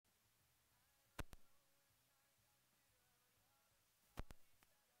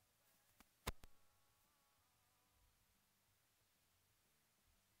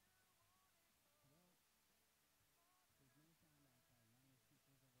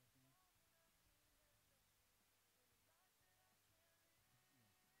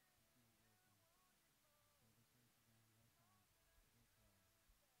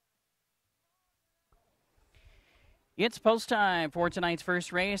It's post time for tonight's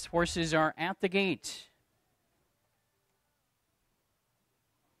first race. Horses are at the gate.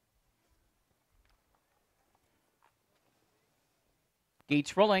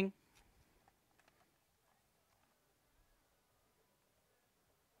 Gates rolling.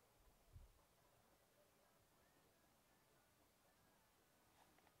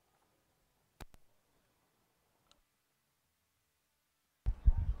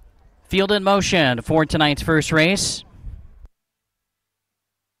 Field in motion for tonight's first race.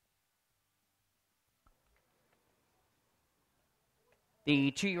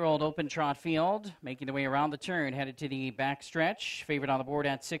 The 2-year-old open trot field making the way around the turn, headed to the back stretch. Favorite on the board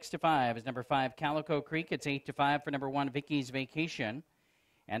at 6-5 is number 5 Calico Creek. It's 8-5 for number 1 Vickie'S Vacation,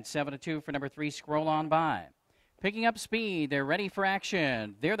 and 7-2 for number 3 Scroll On By. Picking up speed, they're ready for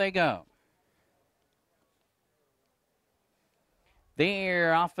action. There they go.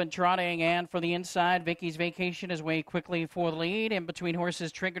 They're off and trotting, and for the inside, Vickie'S Vacation is way quickly for the lead. In between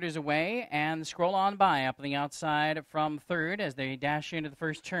horses, Triggered is away, and Scroll On By up on the outside from third as they dash into the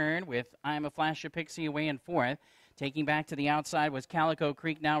first turn with I'm a Flash of Pixie away in fourth. Taking back to the outside was Calico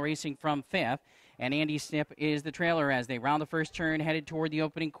Creek, now racing from fifth. And Andy Snip is the trailer as they round the first turn, headed toward the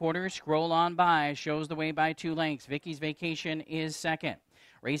opening quarter. Scroll On By shows the way by 2 lengths. Vickie'S Vacation is second.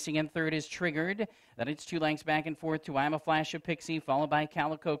 Racing in third is Triggered. Then it's 2 lengths back and forth to I'm a Flash of Pixie, followed by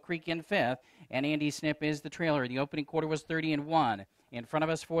Calico Creek in fifth. And Andy Snip is the trailer. The opening quarter was 30-1. In front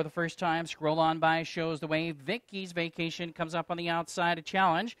of us for the first time, Scroll On By shows the way. Vickie'S Vacation comes up on the outside to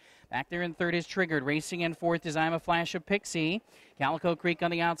challenge. Back there in third is Triggered. Racing in fourth is I'm a Flash of Pixie. Calico Creek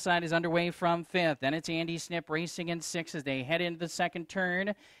on the outside is underway from fifth. Then it's Andy Snip racing in sixth as they head into the second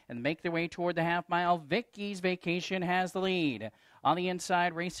turn and make their way toward the half mile. Vickie'S Vacation has the lead. On the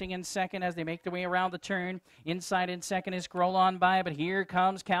inside, racing in second as they make their way around the turn. Inside in second is Scroll On By, but here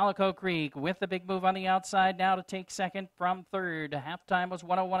comes Calico Creek with the big move on the outside now to take second from third. Halftime was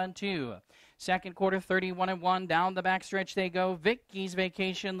 101-2. Second quarter, 31-1. Down the backstretch they go. Vickie'S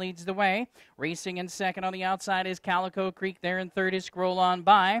Vacation leads the way. Racing in second on the outside is Calico Creek. There in third is Scroll On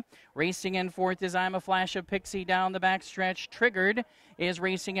By. Racing in fourth is I'm a Flash of Pixie down the backstretch. Triggered is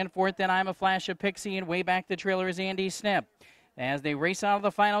racing in fourth. Then I'm a Flash of Pixie, and way back the trailer is Andy Snip. As they race out of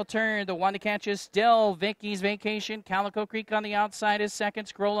the final turn, the one to catch is still Vickie'S Vacation. Calico Creek on the outside is second.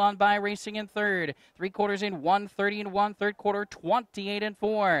 Scroll On By racing in third. 3 quarters in, 1:30-1. Third quarter,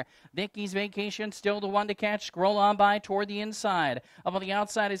 28-4. Vickie'S Vacation still the one to catch. Scroll On By toward the inside. Up on the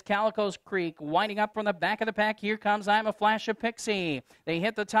outside is Calico Creek. Winding up from the back of the pack, here comes I'm a Flash of Pixie. They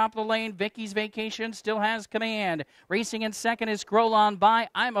hit the top of the lane. Vickie'S Vacation still has command. Racing in second is Scroll On By.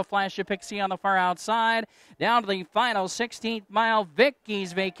 I'm a Flash of Pixie on the far outside. Down to the final 16th mile.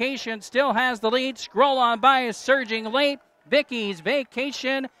 Vickie'S Vacation still has the lead. Scroll On By is surging late. Vickie'S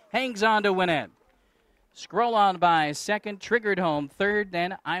Vacation hangs on to win it. Scroll On By second, Triggered home third,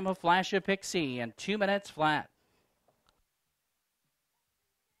 then I'm a Flash of Pixie, and 2 minutes flat.